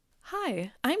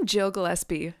Hi, I'm Jill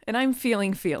Gillespie, and I'm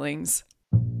feeling feelings.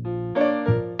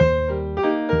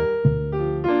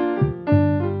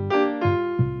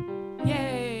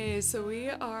 Yay! So we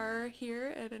are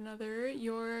here at another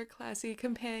Your Classy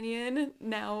Companion,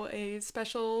 now a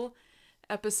special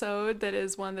episode that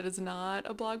is one that is not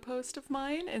a blog post of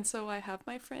mine. And so I have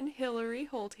my friend Hillary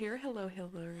Holt here. Hello,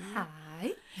 Hillary.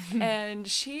 Hi. And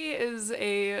she is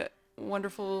a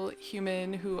wonderful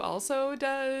human who also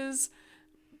does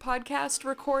podcast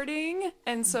recording.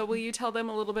 And so will you tell them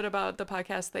a little bit about the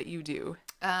podcast that you do?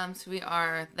 So we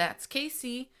are That's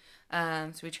Casey.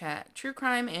 So we chat true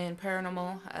crime and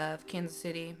paranormal of Kansas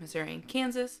City, Missouri, and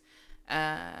Kansas,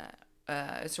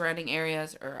 surrounding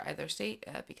areas or either state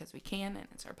because we can, and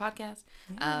it's our podcast.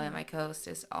 And my co-host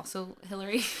is also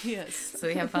Hillary. Yes. So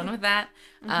we have fun with that.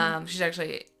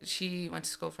 She went to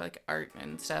school for like art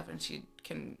and stuff, and she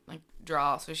can like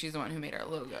draw. So she's the one who made our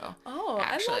logo. Oh,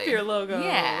 actually. I love your logo.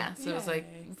 Yeah. So Yay.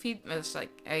 it was like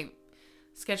I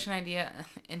sketched an idea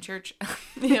in church.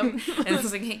 Yep. And it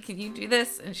was like, hey, can you do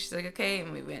this? And she's like, okay.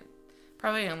 And we went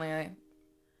probably only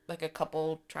like a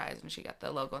couple tries, and she got the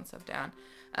logo and stuff down.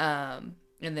 And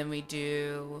then we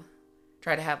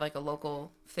try to have like a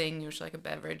local thing, usually like a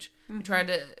beverage. Mm-hmm. We tried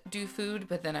to do food,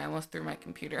 but then I almost threw my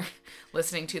computer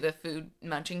listening to the food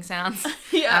munching sounds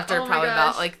after oh my probably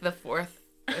gosh. about like the fourth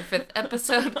or fifth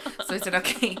episode. So I said,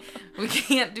 okay, we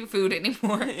can't do food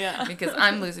anymore because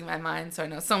I'm losing my mind. So I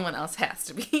know someone else has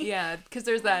to be. Yeah, because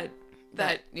there's that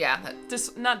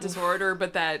not disorder,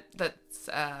 but that's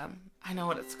I know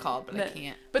what it's called, but I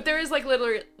can't. But there is like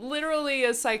literally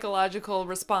a psychological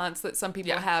response that some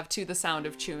people have to the sound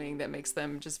of chewing that makes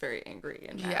them just very angry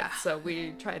and mad. Yeah. So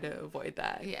we try to avoid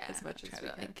that as much as we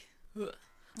can.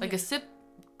 Like a sip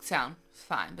sound is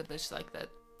fine, but there's like that.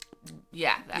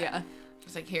 Yeah.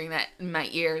 Just like hearing that in my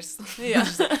ears. Yeah.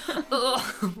 Just like,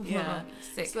 ugh, Yeah.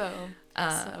 sick. So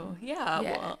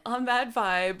well, on that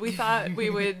vibe, we thought we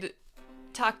would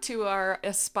talk to our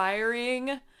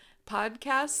aspiring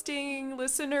podcasting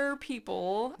listener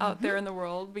people out there in the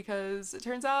world, because it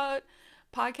turns out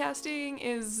podcasting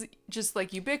is just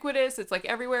like ubiquitous. It's like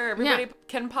everywhere. Everybody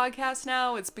can podcast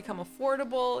now. It's become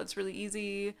affordable. It's really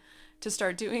easy to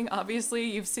start doing. Obviously,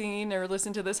 you've seen or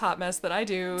listened to this hot mess that I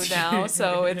do now,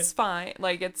 so it's fine.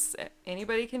 Like, it's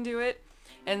anybody can do it.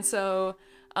 And so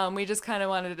we just kind of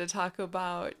wanted to talk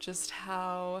about just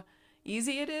how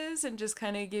easy it is, and just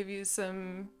kind of give you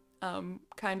some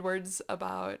kind words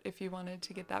about if you wanted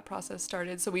to get that process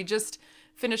started. So we just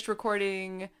finished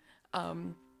recording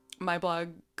my blog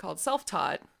called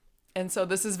Self-Taught. And so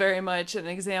this is very much an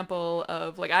example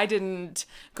of, like, I didn't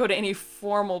go to any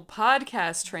formal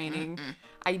podcast training.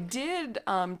 I did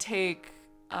take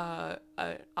an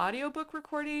audiobook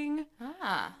recording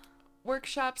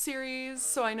workshop series,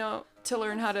 so I know to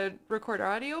learn how to record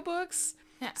audiobooks.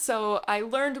 Yeah. So I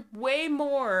learned way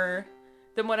more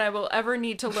than what I will ever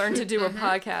need to learn to do a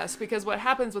podcast, because what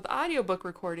happens with audiobook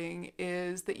recording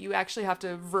is that you actually have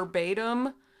to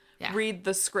verbatim read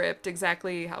the script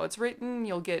exactly how it's written.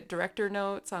 You'll get director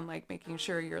notes on like making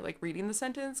sure you're like reading the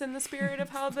sentence in the spirit of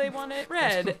how they want it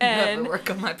read. And work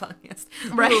on my podcast.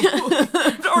 Right.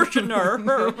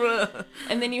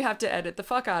 And then you have to edit the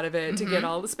fuck out of it to get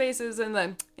all the spaces and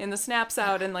the snaps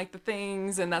out and like the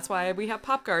things, and that's why we have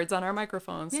pop guards on our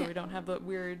microphones so we don't have the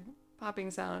weird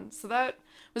popping sound. So that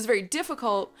was very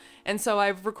difficult. And so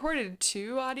I've recorded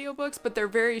 2 audiobooks, but they're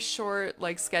very short,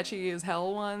 like sketchy as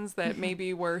hell ones that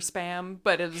maybe were spam,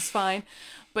 but it was fine.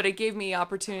 But it gave me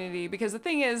opportunity, because the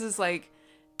thing is like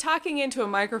talking into a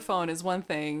microphone is one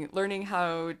thing, learning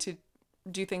how to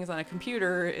do things on a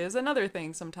computer is another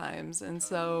thing sometimes. And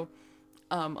so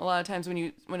a lot of times when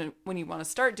you want to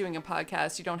start doing a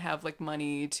podcast, you don't have like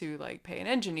money to like pay an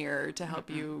engineer to help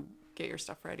you get your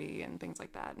stuff ready and things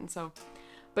like that. And so,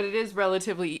 but it is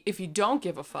relatively, if you don't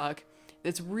give a fuck,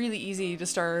 it's really easy to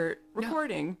start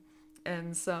recording.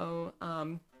 And so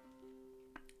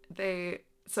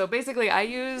basically I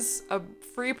use a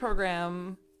free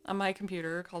program on my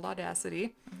computer called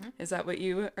Audacity. Is that what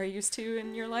you are used to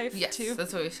in your life too? Yes,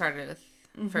 that's what we started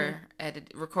with for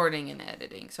recording and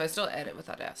editing. So I still edit with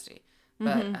Audacity,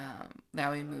 but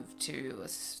now we moved to a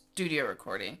studio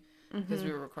recording because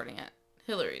we were recording at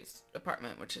Hillary's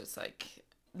apartment, which is like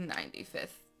 95th,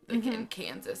 like in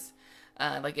Kansas,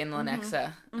 like in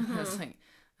Lenexa. I was like,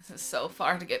 this is so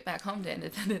far to get back home to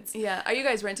Independence. Yeah. Are you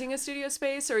guys renting a studio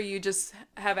space, or you just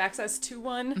have access to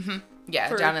one?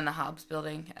 Yeah, down in the Hobbs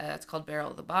building. It's called Barrel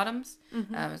of the Bottoms.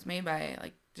 It was made by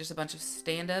like just a bunch of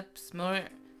stand-ups.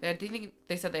 I think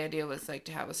they said the idea was like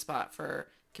to have a spot for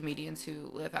comedians who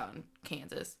live out in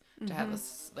Kansas to have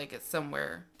us like it's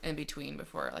somewhere in between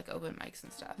before like open mics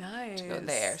and stuff. Nice. To go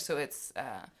there. So it's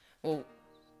well,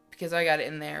 because I got it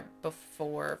in there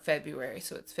before February,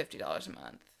 so it's $50 a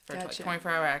month for like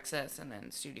 24-hour access and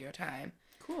then studio time.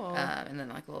 Cool. And then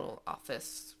like a little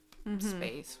office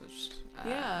space, which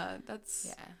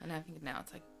that's and I think now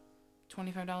it's like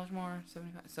 $25 more, $75.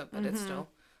 So, but it's still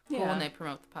cool when they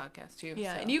promote the podcast too.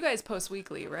 Yeah, so. and you guys post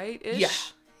weekly, right?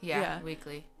 Ish? Yeah,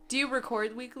 weekly. Do you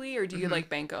record weekly, or do you like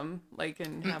bank them, like,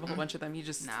 and have a whole bunch of them? You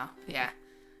just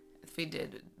If we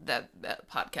did that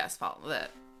podcast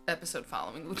that episode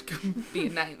following would be a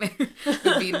nightmare.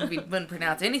 We wouldn't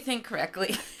pronounce anything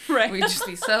correctly. Right. We'd just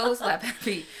be so slap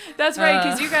happy. That's right,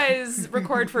 because you guys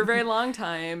record for a very long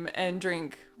time and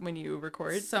drink when you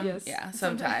record. Yeah,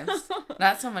 sometimes.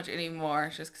 Not so much anymore,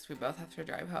 just because we both have to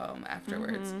drive home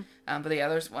afterwards. But the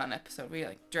other's one episode we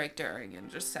like drank during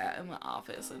and just sat in the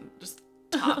office and just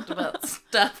talked about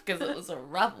stuff because it was a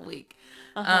rough week.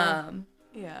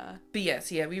 Yeah. But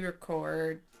yes, we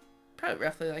record probably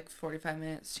roughly like 45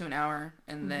 minutes to an hour,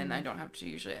 and then I don't have to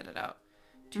usually edit out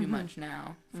too much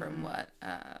now from what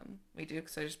we do,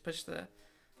 because I just push the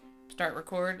start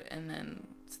record and then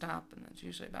stop, and that's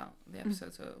usually about the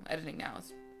episode. So editing now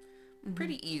is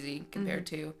pretty easy compared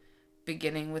to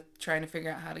beginning with trying to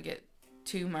figure out how to get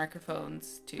 2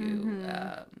 microphones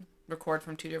to record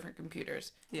from 2 different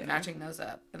computers, matching those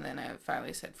up, and then I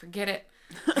finally said forget it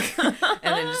and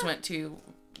then just went to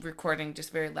recording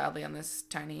just very loudly on this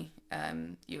tiny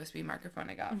USB microphone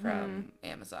I got from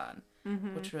Amazon,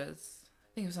 which was,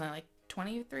 I think it was only like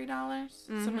 $23,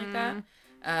 something like that.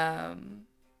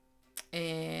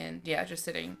 And yeah, just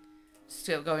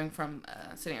still going from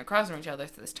sitting across from each other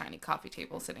to this tiny coffee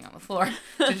table sitting on the floor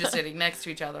to just sitting next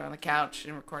to each other on the couch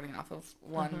and recording off of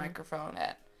one microphone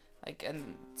at like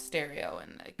in stereo,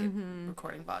 and like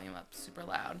recording volume up super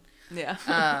loud.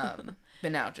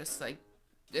 But now just like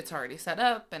it's already set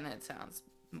up and it sounds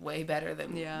way better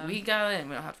than we got it, and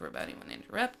we don't have to worry about anyone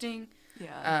interrupting.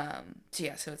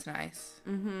 So it's nice.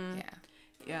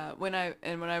 When I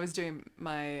was doing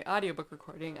my audiobook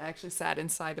recording, I actually sat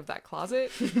inside of that closet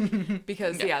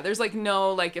because there's like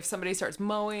no, like if somebody starts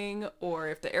mowing or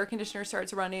if the air conditioner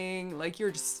starts running, like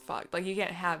you're just fucked. Like you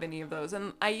can't have any of those.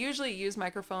 And I usually use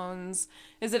microphones.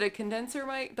 Is it a condenser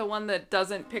mic? The one that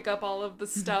doesn't pick up all of the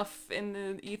stuff in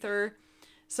the ether?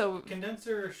 So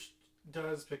condenser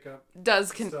does pick up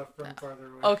stuff from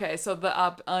farther away. Okay, so the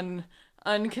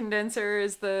uncondenser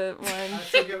is the one. I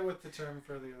forget what the term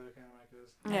for the other kind of mic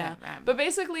is. Yeah, but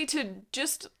basically to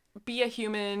just be a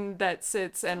human that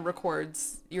sits and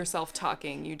records yourself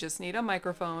talking, you just need a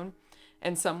microphone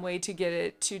and some way to get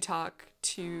it to talk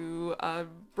to a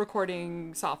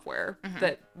recording software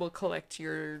that will collect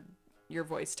your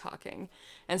voice talking.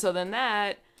 And so then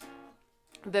that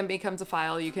becomes a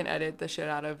file you can edit the shit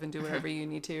out of and do whatever you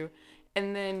need to.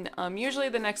 And then usually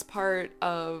the next part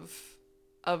of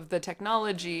the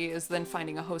technology is then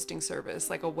finding a hosting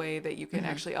service, like a way that you can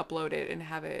actually upload it and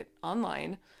have it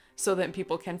online so that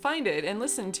people can find it and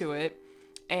listen to it.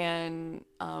 And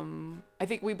I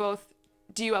think we both,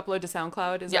 do you upload to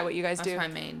SoundCloud? Is that what you guys do? That's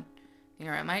my main thing.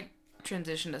 I might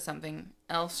transition to something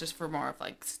else just for more of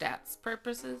like stats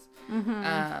purposes.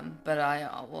 But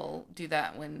I will do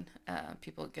that when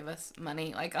people give us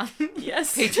money, like on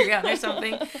Patreon or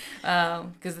something.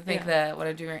 Because I think that what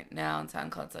I do right now on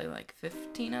SoundCloud's like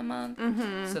 $15 a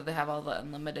month. So they have all the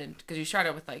unlimited, because you start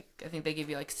out with like, I think they give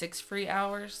you like 6 free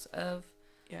hours of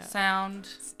sound.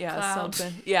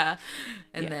 Something.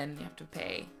 And then you have to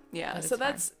pay.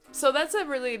 So that's a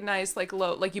really nice, like,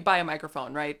 low, like you buy a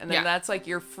microphone, right? And then that's like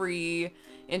your free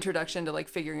introduction to like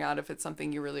figuring out if it's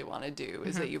something you really want to do,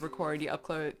 is that you record, you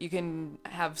upload, you can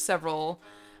have several.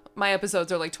 My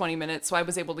episodes are like 20 minutes, so I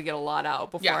was able to get a lot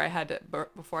out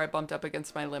before I bumped up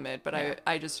against my limit, but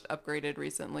I just upgraded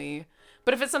recently.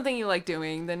 But if it's something you like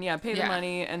doing, then pay the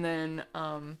money. And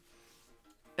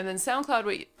then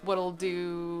SoundCloud, what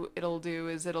it'll do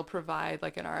is it'll provide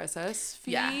like an RSS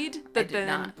feed. I did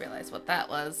not realize what that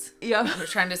was. Yeah. I was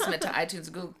trying to submit to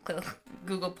iTunes,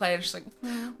 Google Play, and just like,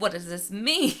 what does this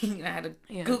mean? And I had to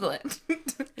Google it.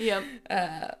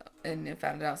 And I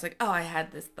found it out. I was like, oh, I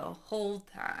had this the whole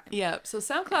time. Yeah. So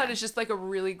SoundCloud is just like a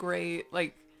really great,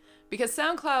 like, because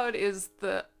SoundCloud is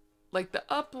the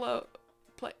upload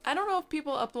play. I don't know if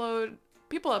people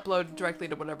upload directly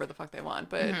to whatever the fuck they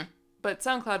want, but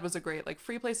SoundCloud was a great, like,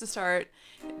 free place to start.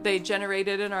 They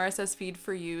generated an RSS feed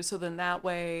for you, so then that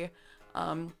way,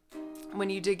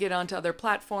 when you did get onto other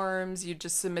platforms, you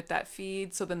just submit that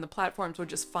feed, so then the platforms would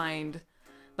just find,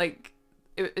 like,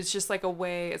 it's just like a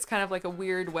way, it's kind of like a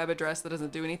weird web address that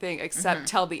doesn't do anything except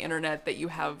tell the internet that you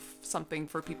have something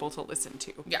for people to listen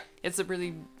to. Yeah. It's a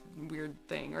really weird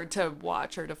thing, or to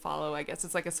watch or to follow. I guess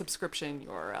it's like a subscription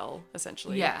URL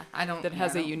essentially. Yeah, that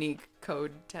has a unique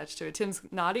code attached to it. Tim's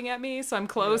nodding at me, so I'm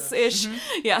close-ish.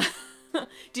 Yeah.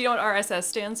 Do you know what RSS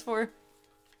stands for?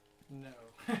 No.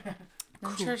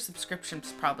 I'm sure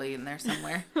subscription's probably in there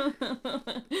somewhere.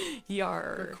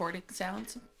 Yar. Recording sound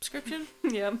subscription?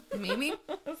 Yeah. Maybe.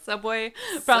 Subway.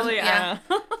 Probably, yeah.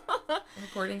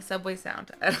 Recording subway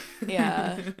sound.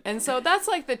 Yeah. And so that's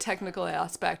like the technical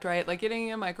aspect, right? Like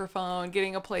getting a microphone,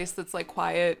 getting a place that's like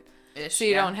quiet. So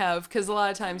you don't have, because a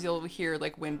lot of times you'll hear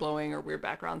like wind blowing or weird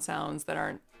background sounds that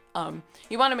aren't,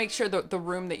 you want to make sure that the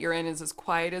room that you're in is as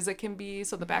quiet as it can be.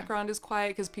 So the background is quiet,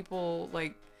 because people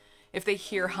like, if they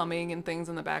hear humming and things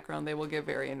in the background, they will get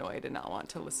very annoyed and not want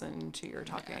to listen to your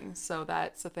talking. Yeah. So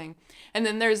that's the thing. And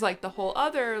then there's like the whole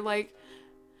other, like,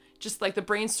 just like the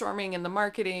brainstorming and the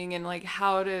marketing and like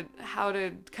how to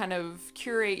kind of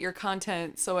curate your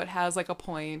content so it has like a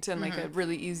point and like a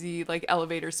really easy like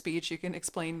elevator speech. You can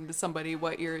explain to somebody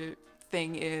what your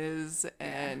thing is.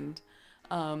 And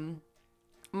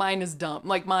mine is dumb.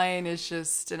 Like mine is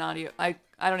just an audio. I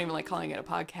don't even like calling it a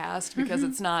podcast, because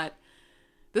it's not.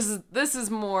 This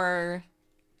is more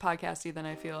podcasty than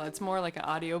I feel. It's more like an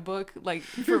audiobook. Like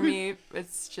for me,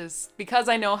 it's just because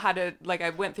I know how to, like,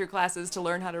 I went through classes to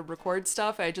learn how to record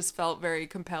stuff. I just felt very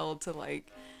compelled to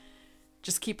like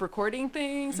just keep recording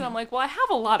things. And I'm like, well, I have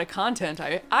a lot of content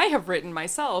I have written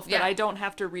myself that I don't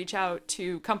have to reach out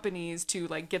to companies to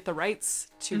like get the rights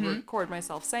to record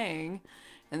myself saying.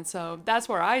 And so that's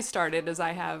where I started, is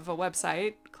I have a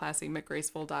website,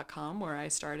 classymcgraceful.com, where I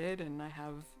started, and I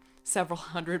have several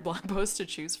hundred blog posts to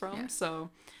choose from. Yeah. So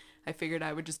I figured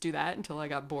I would just do that until I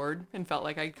got bored and felt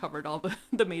like I covered all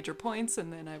the major points,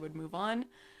 and then I would move on.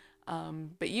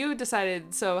 But you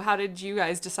decided, so how did you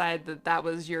guys decide that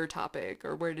was your topic,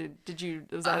 or where did you,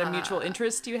 was that a mutual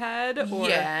interest you had? Or?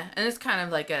 Yeah, and it's kind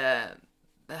of like the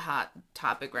hot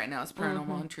topic right now is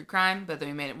paranormal and true crime, but then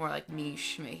we made it more like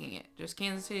niche, making it just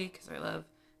Kansas City, because I love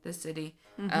this city,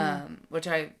 which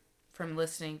I, from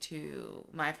listening to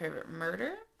My Favorite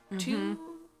Murder, 2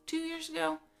 years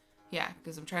ago. Yeah,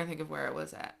 because I'm trying to think of where I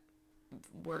was at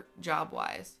work job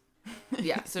wise.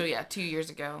 Yeah, so yeah, 2 years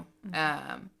ago.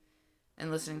 And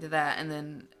listening to that, and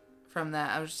then from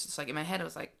that I was just like, in my head I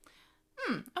was like,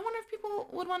 I wonder if people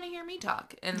would want to hear me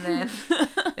talk. And then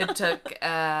it took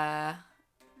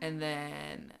and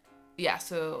then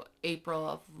so April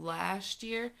of last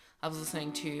year I was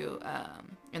listening to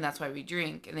And That's Why We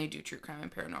Drink, and they do true crime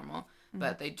and paranormal,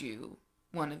 but they do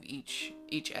one of each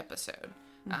episode.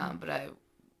 But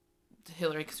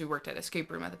Hillary, because we worked at Escape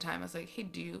Room at the time, I was like, hey,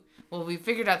 we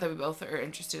figured out that we both are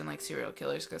interested in like serial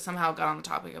killers, because somehow got on the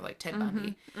topic of like Ted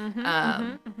Bundy.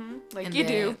 Like you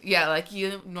do. Yeah, like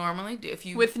you normally do. If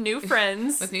you with new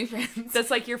friends. With new friends. That's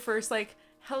like your first like,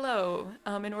 hello,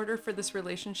 in order for this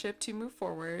relationship to move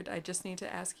forward, I just need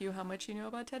to ask you how much you know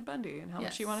about Ted Bundy and how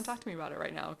much you want to talk to me about it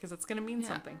right now, because it's going to mean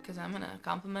something. Because I'm going to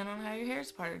compliment on how your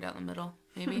hair's parted down the middle,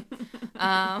 maybe.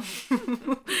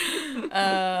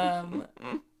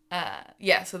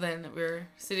 So then we're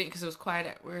sitting, because it was quiet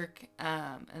at work,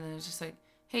 and then it was just like,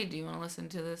 hey, do you want to listen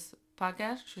to this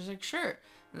podcast? She was like, sure,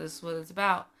 this is what it's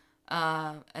about.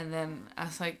 And then I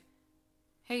was like,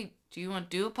 hey, do you want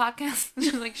to do a podcast?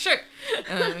 She was like, sure.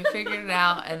 And then we figured it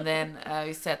out, and then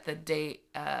we set the date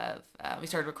of, we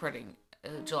started recording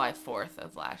July 4th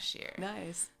of last year.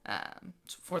 Nice.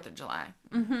 4th of July.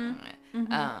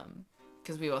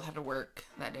 Because we both had to work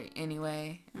that day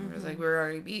anyway. And we was like, we'll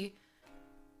already be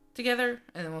together,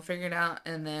 and then we'll figure it out.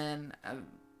 And then I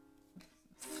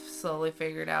slowly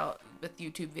figured out with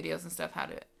YouTube videos and stuff how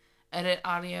to edit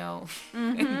audio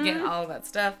and get all of that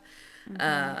stuff.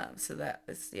 So that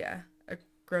was a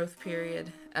growth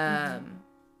period. But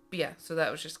yeah, so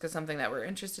that was just because something that we're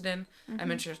interested in.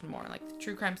 I'm interested more in like the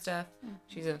true crime stuff.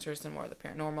 She's interested in more of the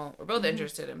paranormal. We're both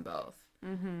interested in both,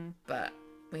 but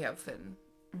we have an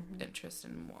interest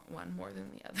in one more than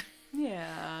the other.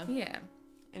 Yeah.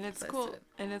 And it's cool.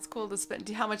 And it's cool to spend.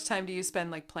 How much time do you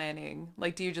spend like planning?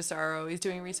 Like, do you just are always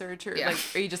doing research, or like,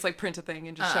 are you just like print a thing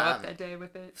and just show up that day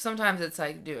with it? Sometimes it's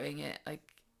like doing it, like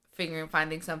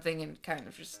finding something and kind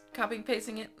of just copying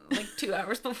pasting it like 2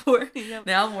 hours before.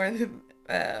 Now more than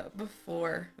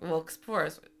before. Well, before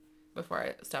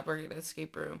I stopped working at the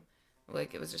Escape Room,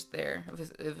 like it was just there.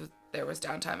 If there was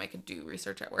downtime, I could do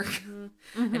research at work.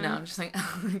 And now I'm just like,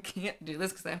 I can't do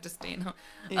this because I have to stay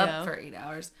up for 8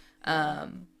 hours.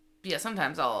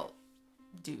 Sometimes I'll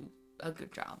do a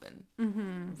good job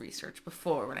and research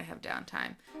before when I have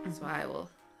downtime. So I will,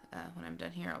 when I'm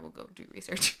done here, I will go do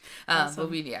research. Awesome.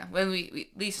 But when we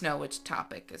at least know which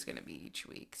topic is going to be each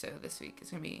week. So this week is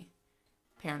going to be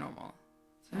paranormal.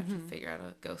 So I have to figure out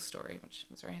a ghost story, which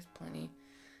Missouri has plenty.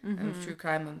 And true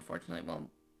crime, unfortunately, will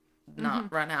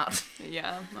not run out.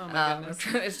 Yeah. Oh my goodness.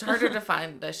 It's harder to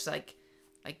find this like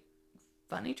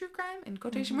funny true crime in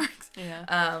quotation marks.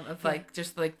 Yeah. Of like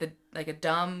just like a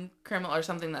dumb criminal or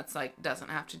something that's like doesn't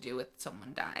have to do with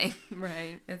someone dying.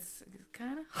 Right. It's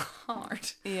kind of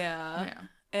hard. Yeah. Yeah.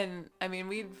 And I mean,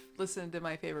 we've listened to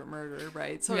My Favorite Murder,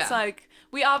 right? So Yeah. it's like,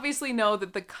 we obviously know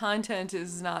that the content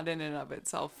is not in and of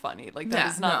itself funny. Like,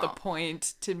 that is not the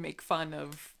point to make fun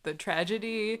of the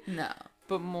tragedy. No.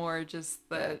 But more just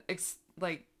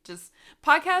just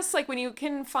podcasts, like when you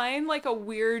can find like a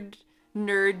weird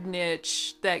nerd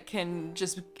niche that can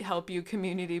just help you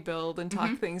community build and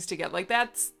talk things together. Like,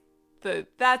 that's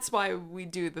why we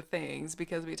do the things,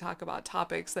 because we talk about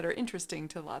topics that are interesting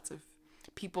to lots of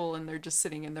people, and they're just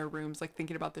sitting in their rooms like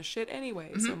thinking about this shit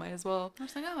anyway. So might as well I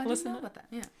was like, I didn't know about that.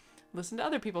 Yeah. Listen to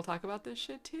other people talk about this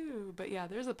shit too. But yeah,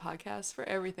 there's a podcast for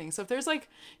everything. So if there's like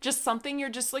just something you're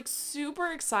just like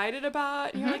super excited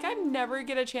about, and you're like, I never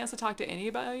get a chance to talk to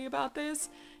anybody about this,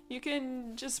 you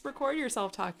can just record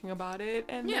yourself talking about it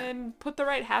and then put the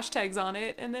right hashtags on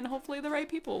it, and then hopefully the right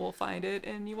people will find it,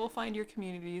 and you will find your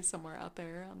community somewhere out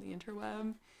there on the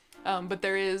interweb. But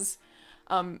there is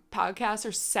podcasts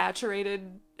are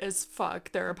saturated as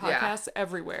fuck. There are podcasts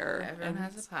everywhere. Everyone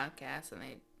has a podcast, and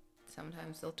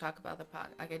they'll talk about the pod.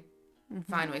 I could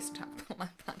find ways to talk about my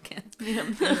podcast.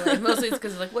 Anyway, mostly it's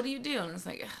because like, what do you do? And it's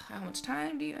like, how much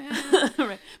time do you have?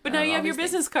 Right. But now you have your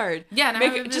business card. Yeah,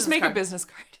 just make a business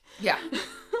card. Yeah,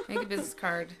 make a business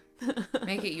card.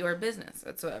 Make it your business.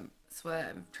 That's what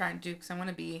I'm trying to do, because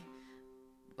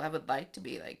I would like to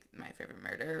be like My Favorite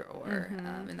Murder, or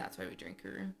and That's Why We Drink,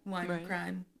 or Wine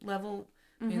Crime level.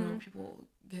 You know, people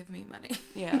give me money.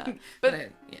 Yeah.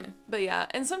 But yeah.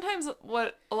 And sometimes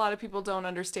what a lot of people don't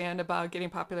understand about getting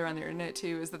popular on the internet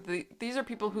too is that these are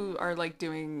people who are like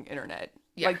doing internet.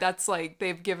 Yeah. Like, that's like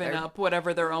they've given up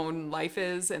whatever their own life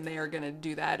is, and they are going to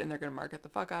do that, and they're going to market the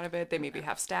fuck out of it. They maybe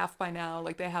have staff by now.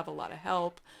 Like, they have a lot of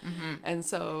help. And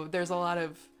so there's a lot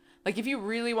of, like, if you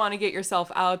really want to get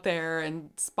yourself out there and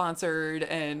sponsored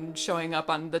and showing up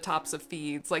on the tops of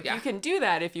feeds, like, you can do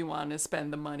that if you want to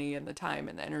spend the money and the time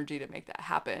and the energy to make that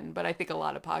happen. But I think a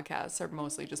lot of podcasts are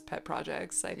mostly just pet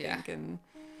projects, I think. And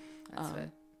that's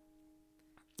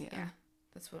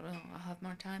that's what I'll have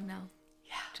more time now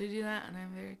to do that, and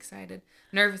I'm very excited.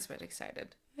 Nervous, but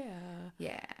excited.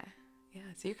 Yeah.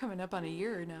 So you're coming up on a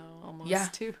year now,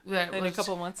 almost, too. In a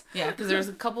couple months. Yeah, because there was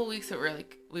a couple weeks that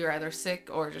we were either sick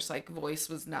or just like voice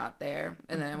was not there,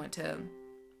 and then I went to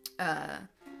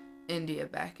India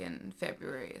back in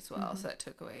February as well, so that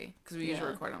took away, because we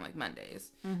usually record on like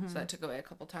Mondays, so that took away a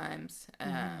couple times.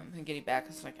 And getting back, I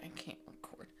was like, I can't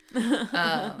record.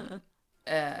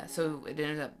 So it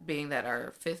ended up being that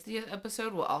our 50th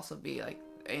episode will also be like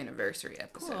an anniversary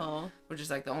episode, which is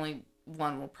like the only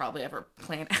one we'll probably ever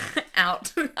plan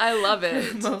out. I love it.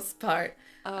 For the most part.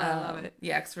 Oh, I love it.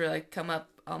 Yeah, because we're like come up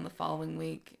on the following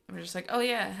week. We're just like, oh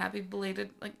yeah, happy belated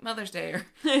like Mother's Day, or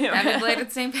happy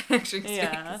belated St. Patrick's Day,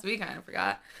 because we kind of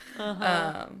forgot.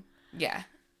 Yeah.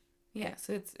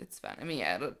 So it's fun. I mean,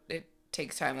 it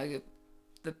takes time. Like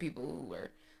the people who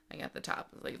were like at the top,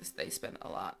 like they spend a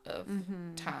lot of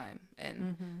time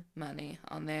and money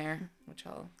on there, which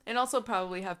and also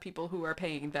probably have people who are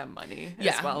paying them money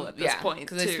as well at this point,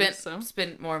 because they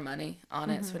spent more money on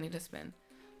it, so we need to spend.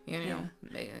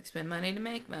 Spend money to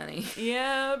make money.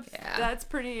 Yeah, that's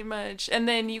pretty much. And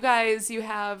then you guys, you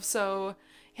have, so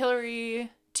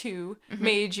Hillary 2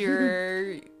 made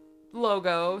your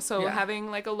logo, so having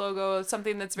like a logo,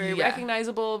 something that's very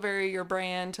recognizable, very your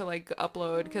brand to like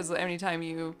upload, because anytime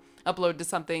you upload to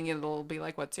something, it'll be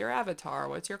like, what's your avatar,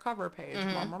 what's your cover page,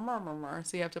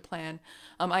 so you have to plan.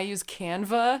 I use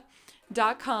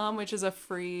Canva.com, which is a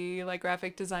free like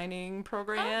graphic designing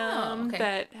program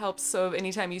that helps. So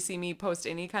anytime you see me post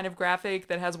any kind of graphic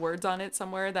that has words on it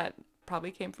somewhere, that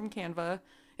probably came from Canva,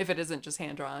 if it isn't just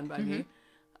hand drawn by me.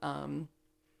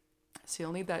 So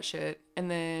you'll need that shit. And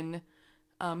then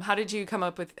how'd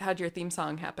your theme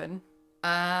song happen?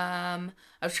 I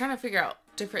was trying to figure out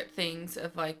different things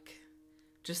of like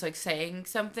just like saying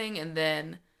something, and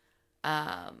then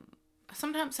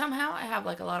somehow I have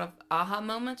like a lot of aha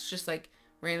moments, just like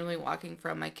randomly walking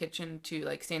from my kitchen to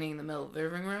like standing in the middle of the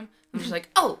living room. I'm just like,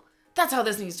 oh, that's how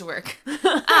this needs to work.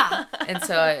 And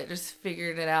so I just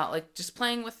figured it out, like just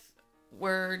playing with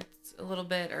words a little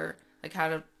bit, or like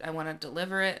how I want to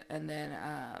deliver it, and then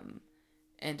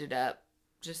ended up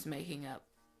just making up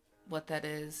what that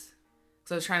is.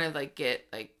 So I was trying to like get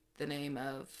like the name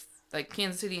of like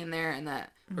Kansas City in there, and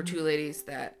that we're two ladies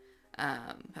that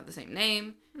have the same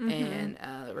name, and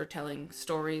we're telling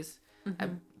stories I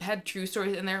had true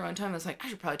stories in there one time. I was like, I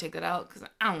should probably take that out because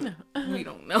we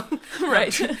don't know.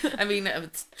 Right. I mean,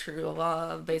 it's true a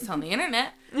lot based on the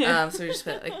internet. So we just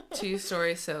put like 2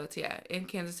 stories. So it's, in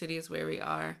Kansas City is where we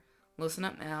are. Listen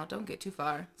up now. Don't get too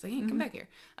far. It's like, hey, come back here.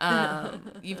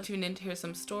 You've tuned in to hear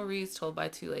some stories told by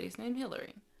 2 ladies named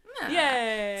Hillary.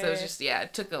 Yay. So it's just,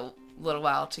 it took a little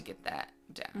while to get that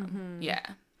down. Yeah.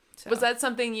 So. Was that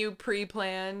something you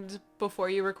pre-planned before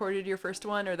you recorded your first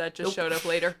one, or that just showed up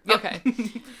later? Yep. Okay.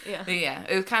 Yeah.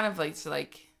 It was kind of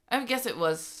like, I guess it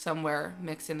was somewhere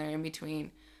mixed in there in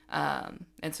between. And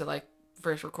so like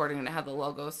first recording, and it had the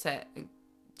logo set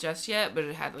just yet, but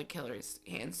it had like Hillary's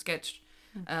hand sketched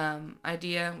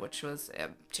idea, which was,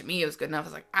 to me, it was good enough. I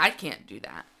was like, I can't do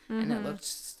that. And it looked,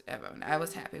 I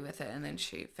was happy with it. And then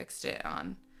she fixed it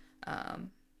on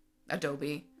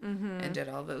Adobe and did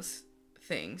all those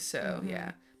things. So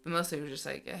but mostly it was just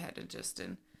like I had just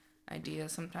an idea.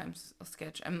 Sometimes I'll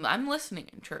sketch. I'm listening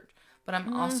in church, but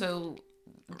I'm also,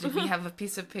 we have a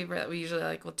piece of paper that we usually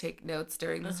like will take notes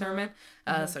during the sermon.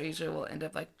 So usually we'll end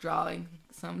up like drawing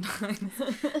sometimes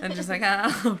and just like,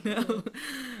 oh no.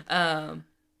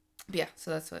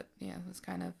 So that's what it was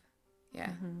kind of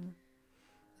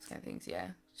those kind of things.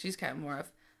 She's kind of more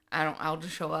of I'll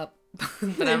just show up,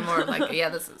 but I'm more of like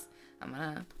I'm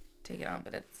gonna take it on,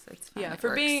 but it's fine.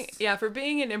 For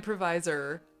being an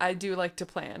improviser, I do like to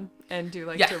plan and do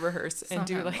like to rehearse and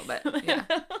do like a little bit.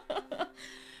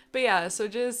 But so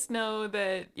just know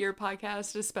that your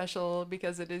podcast is special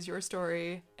because it is your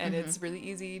story, and it's really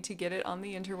easy to get it on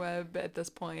the interweb at this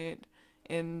point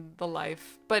in the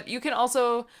life. But you can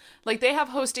also, like, they have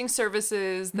hosting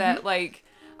services that like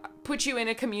put you in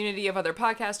a community of other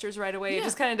podcasters right away. It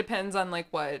just kind of depends on like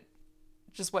what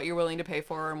you're willing to pay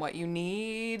for and what you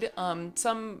need.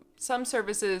 Some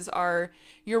services are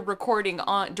you're recording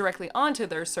directly onto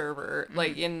their server,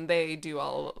 like, and they do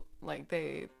all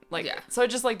so it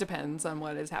just like depends on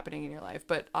what is happening in your life.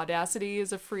 But Audacity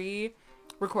is a free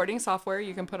recording software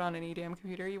you can put on any damn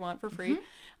computer you want for free.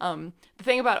 The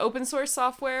thing about open source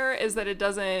software is that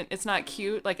it's not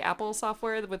cute like Apple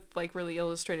software with like really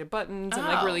illustrated buttons and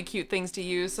like really cute things to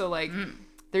use. So like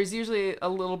there's usually a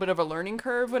little bit of a learning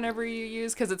curve whenever you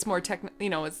use, because it's more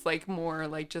it's like more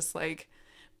like just like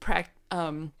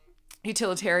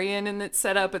utilitarian in its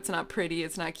setup. It's not pretty,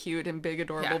 it's not cute and big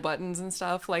adorable buttons and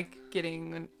stuff like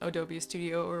getting an Adobe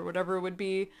Studio or whatever it would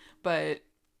be, but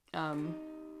or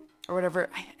whatever,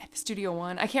 Studio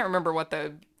One, I can't remember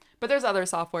but there's other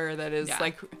software that is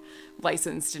like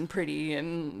licensed and pretty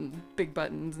and big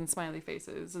buttons and smiley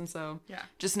faces. And so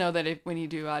just know that when you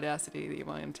do Audacity, that you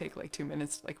want to take like 2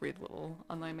 minutes to like read the little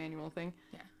online manual thing.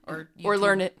 Or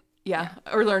learn it.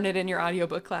 Or learn it in your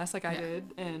audiobook class like I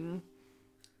did. And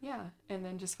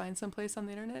then just find some place on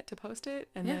the internet to post it.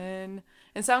 And then,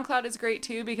 and SoundCloud is great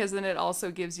too, because then it also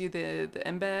gives you the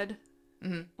embed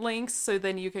links. So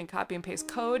then you can copy and paste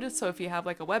code. So if you have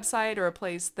like a website or a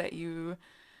place that you,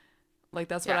 like,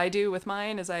 that's what I do with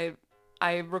mine, is I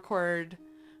record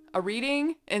a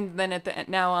reading, and then at the end,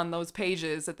 now on those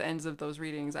pages, at the ends of those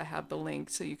readings, I have the link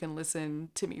so you can listen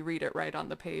to me read it right on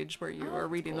the page where you are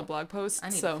reading the blog post. I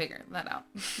need to figure that out.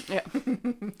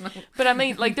 But I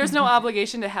mean, like, there's no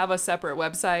obligation to have a separate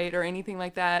website or anything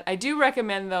like that. I do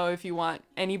recommend, though, if you want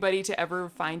anybody to ever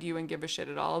find you and give a shit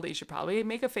at all, that you should probably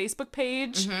make a Facebook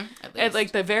page at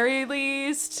like the very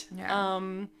least.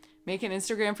 Make an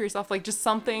Instagram for yourself, like just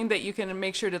something that you can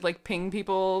make sure to like ping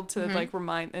people to like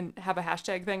remind, and have a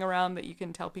hashtag thing around that you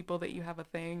can tell people that you have a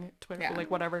thing, Twitter, like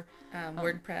whatever.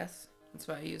 WordPress, that's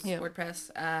why I use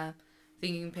WordPress. I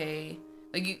think you can pay,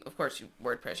 like, of course,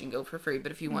 WordPress you can go for free,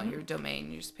 but if you want your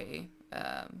domain, you just pay.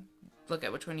 Look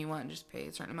at which one you want, and just pay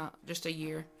a certain amount, just a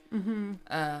year. So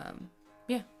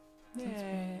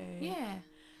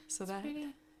that,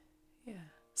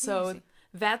 so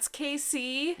that's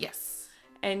KC. Yes.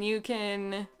 And you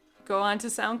can go on to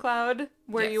SoundCloud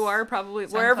where you are, probably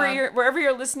wherever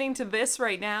you're listening to this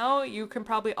right now. You can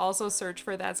probably also search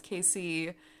for That's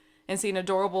KC and see an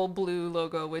adorable blue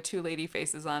logo with 2 lady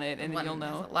faces on it, and then you'll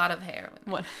know. A lot of hair.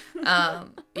 So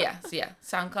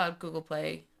SoundCloud, Google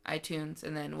Play, iTunes,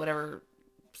 and then whatever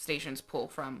stations pull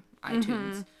from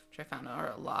iTunes, which I found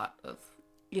are a lot of.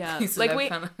 Like we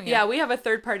have a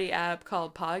third-party app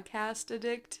called Podcast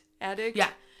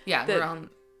Addict. We're on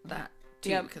that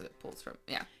too, because it pulls from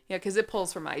because it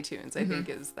pulls from iTunes, I think,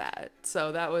 is that.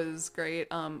 So that was great.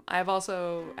 I've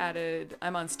also added,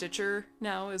 I'm on Stitcher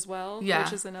now as well,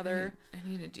 which is another. I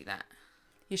need to do that.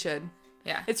 You should.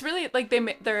 Yeah, it's really like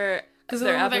their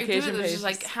application page is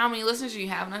like, how many listeners do you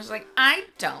have? And I was like, I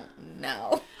don't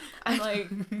know. I'm like,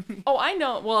 oh, I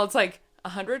know. Well, it's like,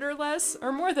 100 or less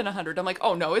or more than 100. I'm like,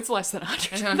 oh no, it's less than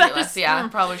 100. It's gonna be less. Yeah,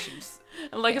 probably should.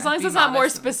 I'm like, as long as it's not more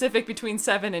specific between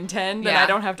 7 and 10, then I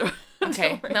don't have to.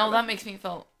 Okay. No, that makes me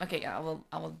feel okay. Yeah,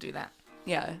 I will do that.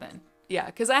 Yeah. Then. Yeah,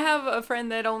 because I have a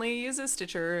friend that only uses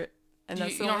Stitcher, and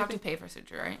you don't have to pay for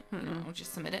Stitcher, right? We'll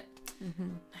just submit it.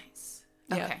 Nice.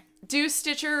 Yeah. Okay. Do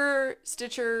Stitcher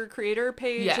creator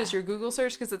page as your Google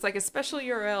search, because it's like a special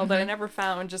URL that I never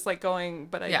found just like going,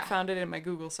 but I found it in my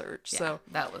Google search. Yeah, so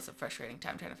that was a frustrating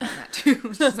time trying to find that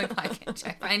too. Just like, why can't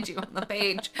I find you on the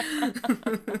page?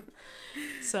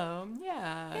 So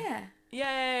yeah.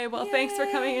 Yay! Well, thanks for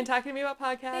coming and talking to me about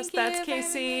podcasts. That's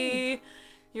Casey.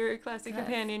 You're a classy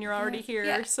companion. You're already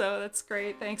here, so that's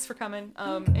great. Thanks for coming.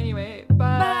 Anyway,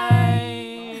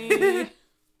 bye.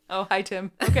 Oh, hi,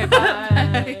 Tim. Okay,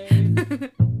 bye.